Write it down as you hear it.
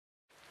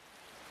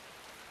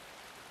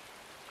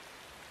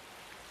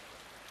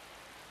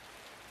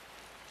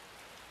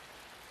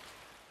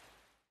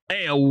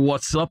Hey,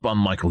 what's up?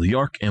 I'm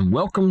MichaelTheArch, and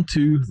welcome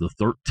to the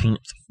 13th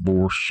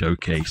floor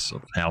showcase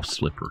of House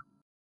Flipper.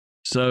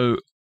 So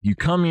you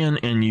come in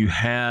and you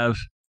have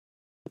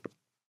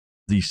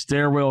the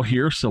stairwell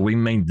here. So we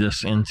made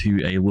this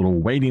into a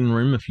little waiting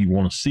room. If you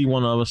want to see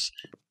one of us,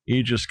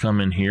 you just come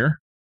in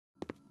here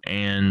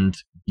and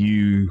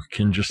you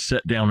can just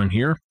sit down in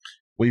here.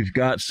 We've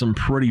got some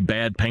pretty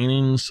bad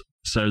paintings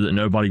so that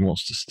nobody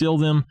wants to steal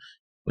them.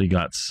 We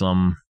got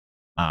some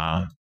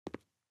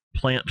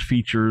plant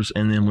features,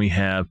 and then we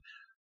have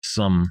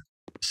some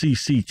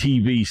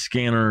CCTV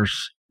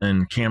scanners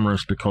and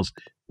cameras because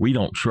we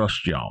don't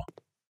trust y'all.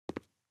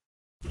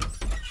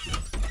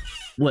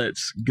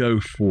 Let's go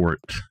for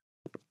it.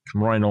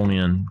 Come right on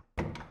in.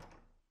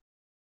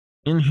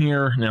 In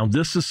here, now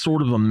this is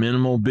sort of a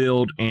minimal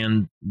build,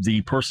 and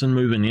the person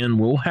moving in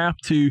will have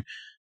to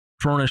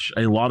furnish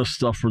a lot of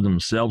stuff for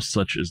themselves,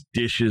 such as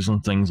dishes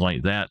and things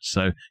like that,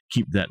 so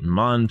keep that in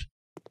mind.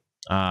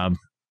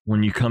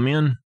 When you come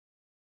in,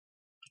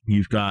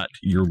 you've got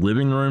your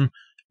living room.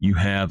 You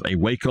have a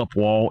wake-up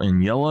wall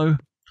in yellow.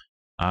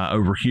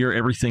 Over here,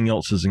 everything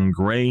else is in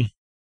gray.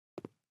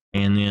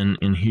 And then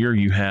in here,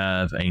 you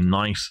have a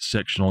nice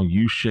sectional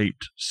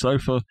U-shaped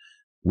sofa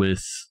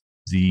with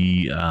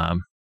the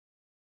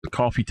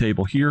coffee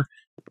table here.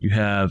 You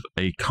have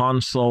a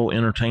console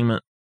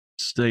entertainment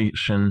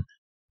station.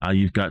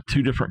 You've got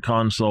two different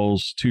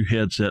consoles, two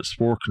headsets,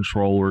 4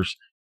 controllers.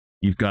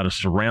 You've got a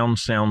surround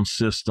sound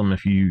system.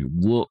 If you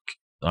look,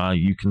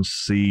 you can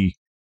see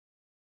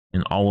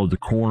in all of the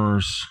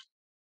corners,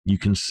 you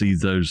can see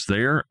those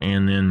there.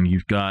 And then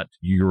you've got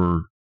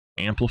your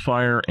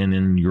amplifier and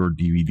then your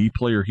DVD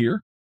player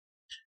here.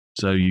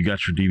 So you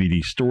got your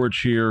DVD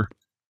storage here.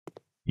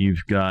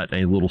 You've got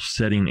a little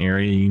setting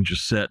area. You can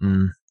just sit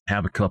and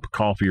have a cup of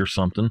coffee or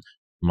something.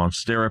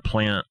 Monstera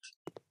plant.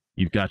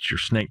 You've got your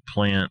snake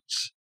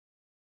plants.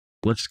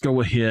 Let's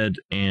go ahead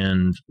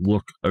and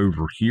look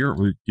over here.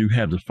 We do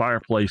have the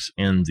fireplace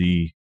and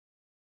the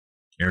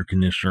air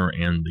conditioner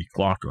and the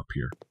clock up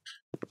here.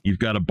 You've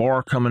got a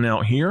bar coming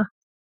out here,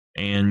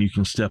 and you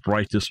can step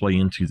right this way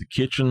into the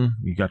kitchen.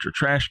 You got your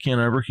trash can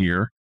over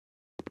here,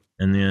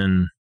 and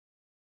then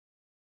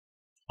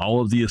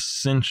all of the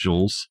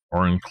essentials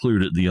are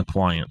included, the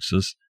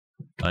appliances,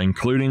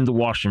 including the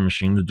washing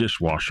machine, the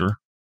dishwasher.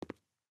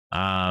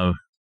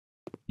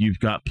 You've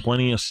got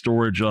plenty of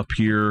storage up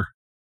here,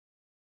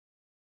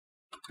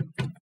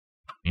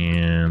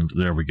 and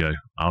there we go.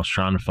 I was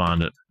trying to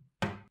find it.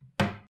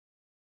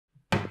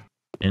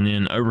 And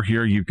then over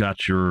here, you've got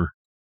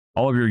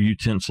all of your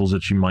utensils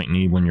that you might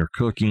need when you're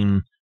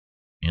cooking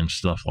and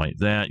stuff like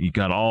that. You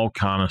got all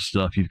kind of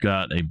stuff. You've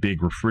got a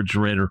big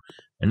refrigerator,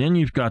 and then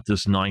you've got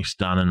this nice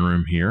dining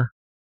room here,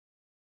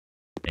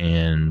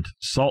 and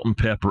salt and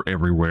pepper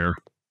everywhere.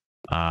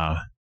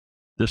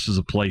 This is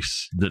a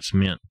place that's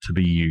meant to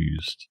be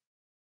used.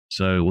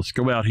 So let's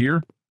go out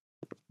here.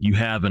 You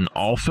have an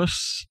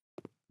office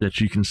that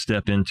you can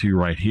step into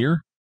right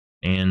here,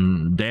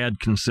 and Dad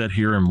can sit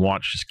here and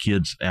watch his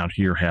kids out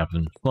here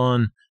having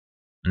fun.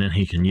 And then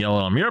he can yell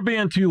at them, "You're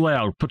being too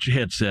loud. Put your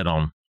headset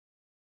on."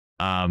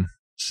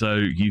 So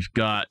you've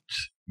got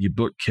your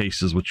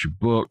bookcases with your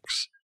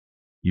books.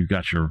 You've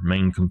got your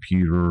main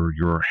computer,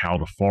 your How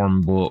to Farm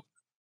book,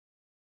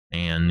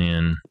 and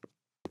then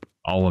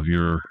all of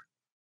your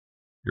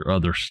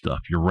other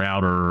stuff, your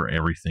router,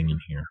 everything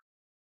in here.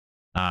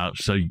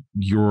 So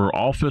your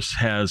office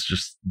has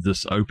just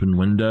this open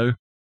window,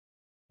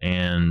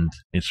 and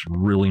it's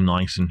really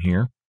nice in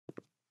here.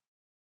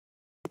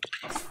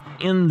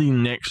 In the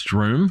next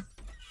room,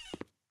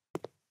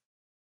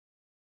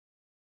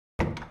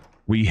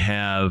 we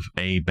have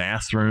a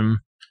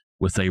bathroom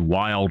with a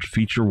wild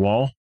feature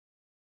wall,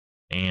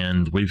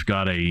 and we've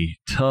got a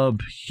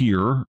tub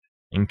here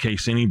in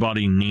case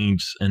anybody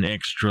needs an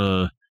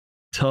extra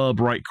tub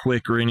right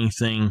quick or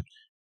anything.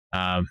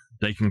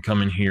 They can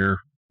come in here.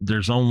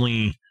 There's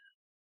only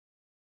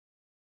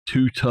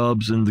 2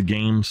 tubs in the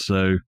game,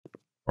 so,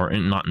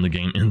 not in the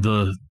game, in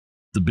the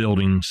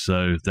building,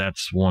 so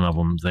that's one of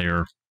them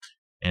there.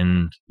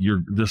 And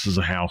this is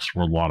a house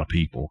for a lot of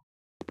people.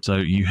 So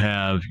you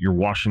have your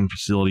washing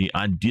facility.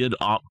 I did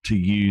opt to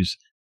use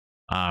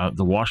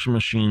the washing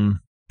machine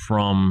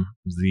from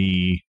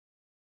the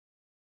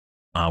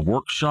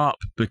workshop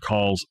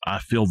because I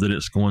feel that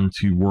it's going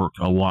to work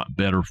a lot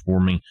better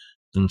for me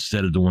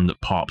instead of the one that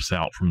pops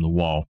out from the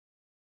wall.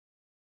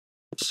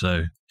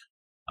 So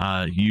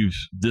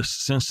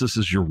since this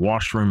is your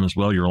washroom as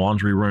well, your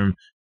laundry room,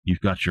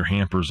 you've got your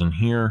hampers in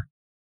here,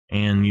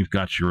 and you've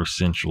got your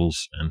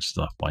essentials and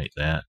stuff like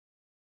that.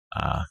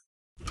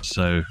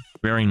 So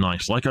very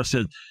nice. Like I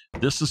said,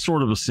 this is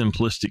sort of a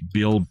simplistic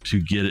build to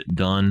get it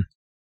done.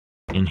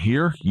 In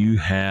here, you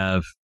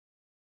have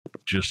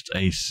just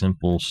a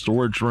simple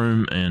storage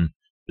room, and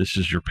this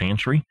is your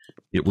pantry.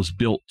 It was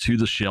built to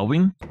the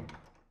shelving.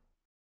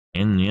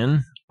 And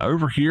then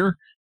over here,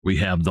 we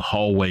have the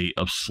hallway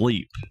of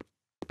sleep.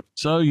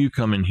 So you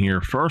come in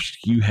here. First,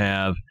 you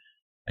have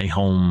a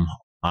home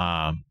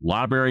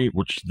library,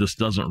 which this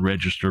doesn't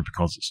register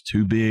because it's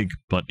too big,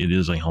 but it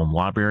is a home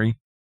library.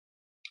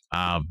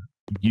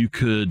 You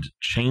could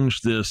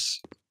change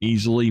this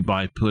easily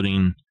by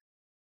putting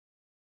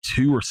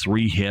 2 or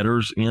 3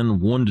 headers in,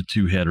 1 to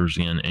 2 headers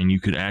in, and you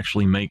could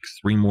actually make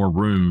 3 more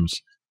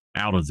rooms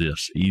out of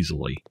this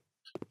easily.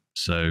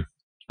 So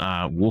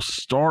we'll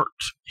start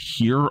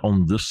here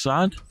on this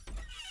side.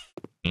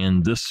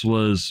 And this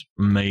was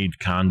made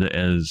kind of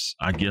as,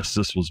 I guess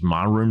this was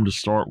my room to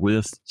start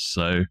with.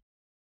 So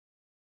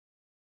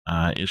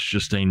it's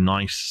just a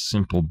nice,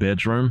 simple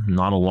bedroom.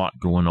 Not a lot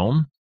going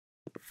on.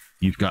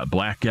 You've got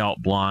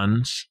blackout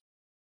blinds.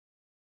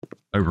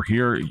 Over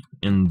here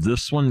in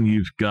this one,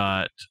 you've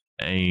got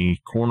a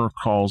corner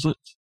closet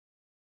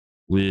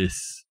with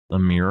a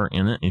mirror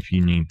in it if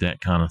you need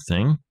that kind of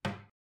thing.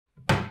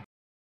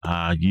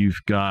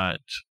 You've got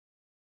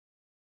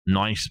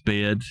nice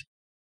bed,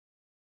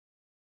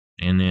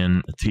 and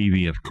then a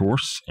TV, of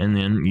course, and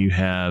then you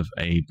have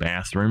a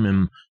bathroom,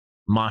 and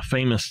my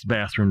famous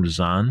bathroom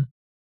design.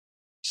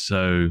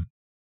 So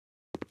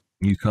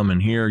you come in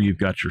here, you've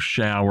got your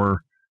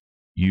shower,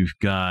 you've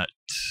got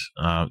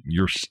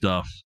your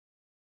stuff,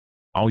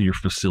 all your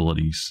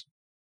facilities.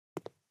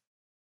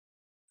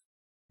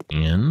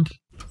 And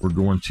we're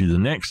going to the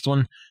next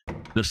one.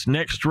 This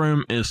next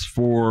room is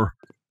for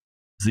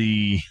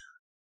the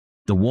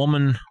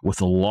woman with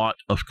a lot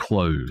of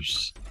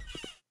clothes.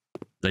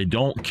 They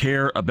don't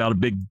care about a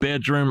big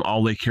bedroom.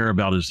 All they care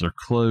about is their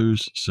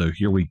clothes. So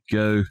here we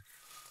go.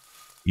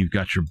 You've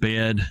got your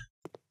bed.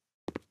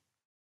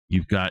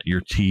 You've got your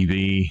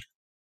TV.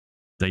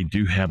 They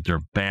do have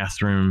their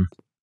bathroom.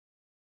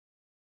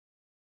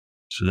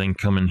 So they can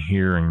come in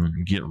here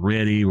and get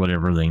ready,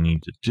 whatever they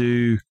need to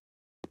do.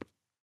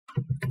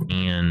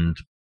 And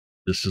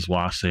this is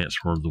why I say it's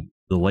for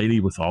the lady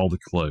with all the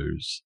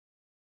clothes.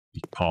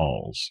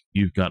 Because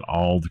you've got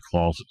all the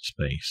closet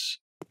space.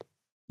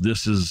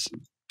 This is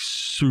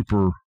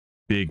super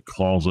big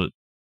closet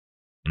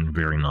and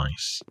very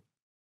nice.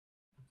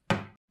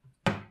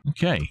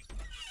 Okay.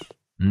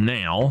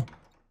 Now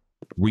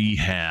we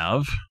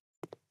have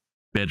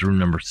bedroom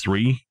number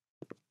 3,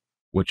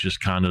 which is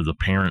kind of the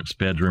parents'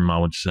 bedroom, I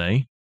would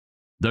say.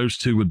 Those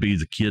two would be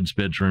the kids'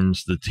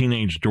 bedrooms, the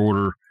teenage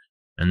daughter,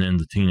 and then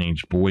the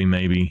teenage boy,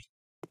 maybe.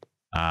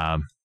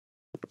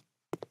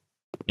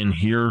 In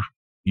here,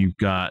 you've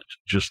got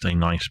just a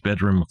nice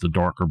bedroom with the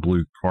darker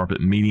blue carpet,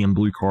 medium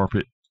blue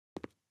carpet.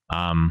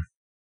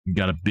 You've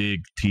got a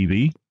big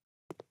TV.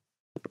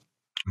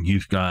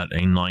 You've got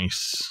a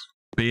nice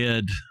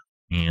bed,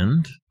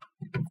 and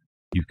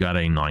you've got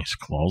a nice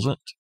closet.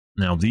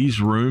 Now, these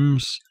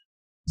rooms,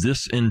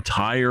 this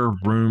entire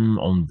room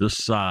on this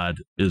side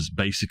is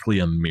basically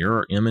a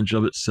mirror image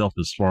of itself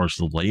as far as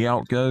the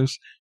layout goes.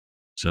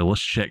 So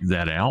let's check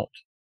that out.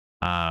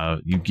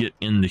 You get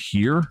into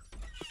here,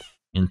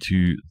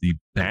 into the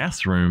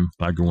bathroom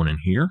by going in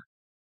here.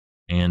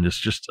 And it's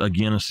just,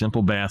 again, a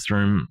simple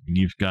bathroom.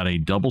 You've got a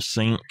double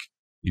sink.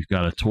 You've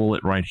got a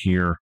toilet right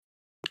here.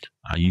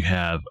 You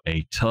have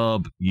a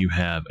tub. You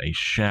have a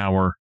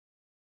shower.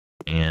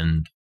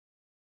 And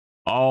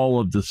all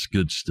of this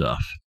good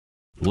stuff.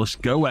 Let's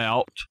go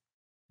out.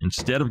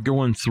 Instead of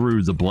going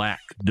through the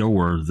black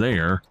door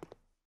there,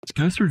 let's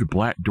go through the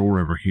black door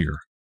over here.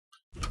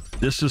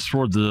 This is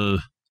for the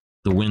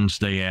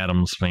Wednesday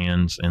Addams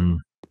fans,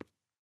 and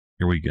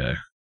here we go.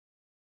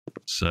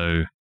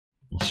 So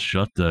let's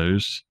shut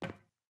those.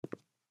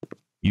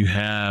 You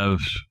have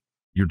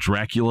your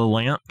Dracula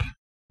lamp.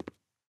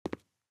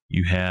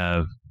 You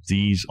have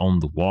these on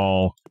the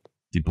wall,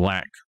 the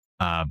black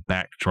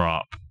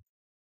backdrop,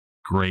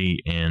 gray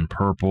and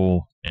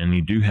purple, and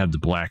you do have the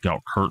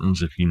blackout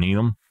curtains if you need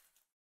them.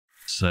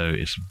 So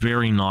it's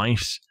very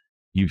nice.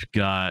 You've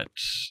got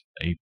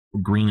a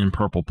green and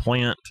purple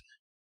plant.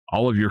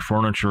 All of your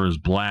furniture is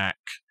black.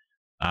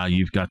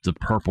 You've got the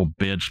purple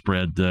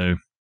bedspread though,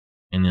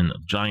 and then a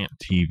giant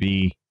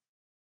TV.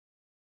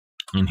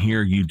 And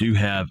here you do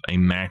have a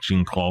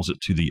matching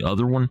closet to the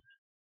other one.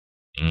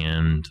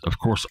 And of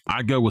course,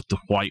 I go with the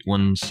white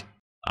ones,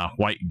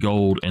 white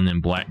gold, and then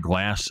black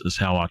glass is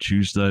how I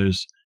choose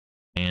those.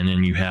 And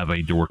then you have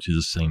a door to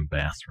the same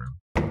bathroom.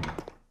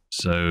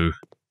 So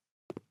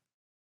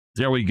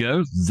there we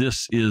go.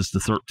 This is the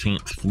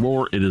 13th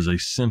floor. It is a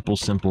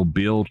simple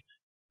build,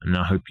 and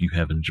I hope you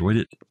have enjoyed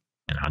it.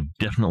 And I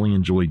definitely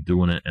enjoyed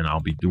doing it, and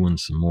I'll be doing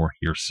some more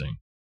here soon.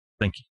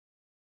 Thank you.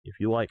 If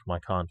you like my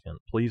content,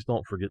 please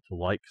don't forget to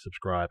like,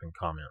 subscribe, and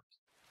comment.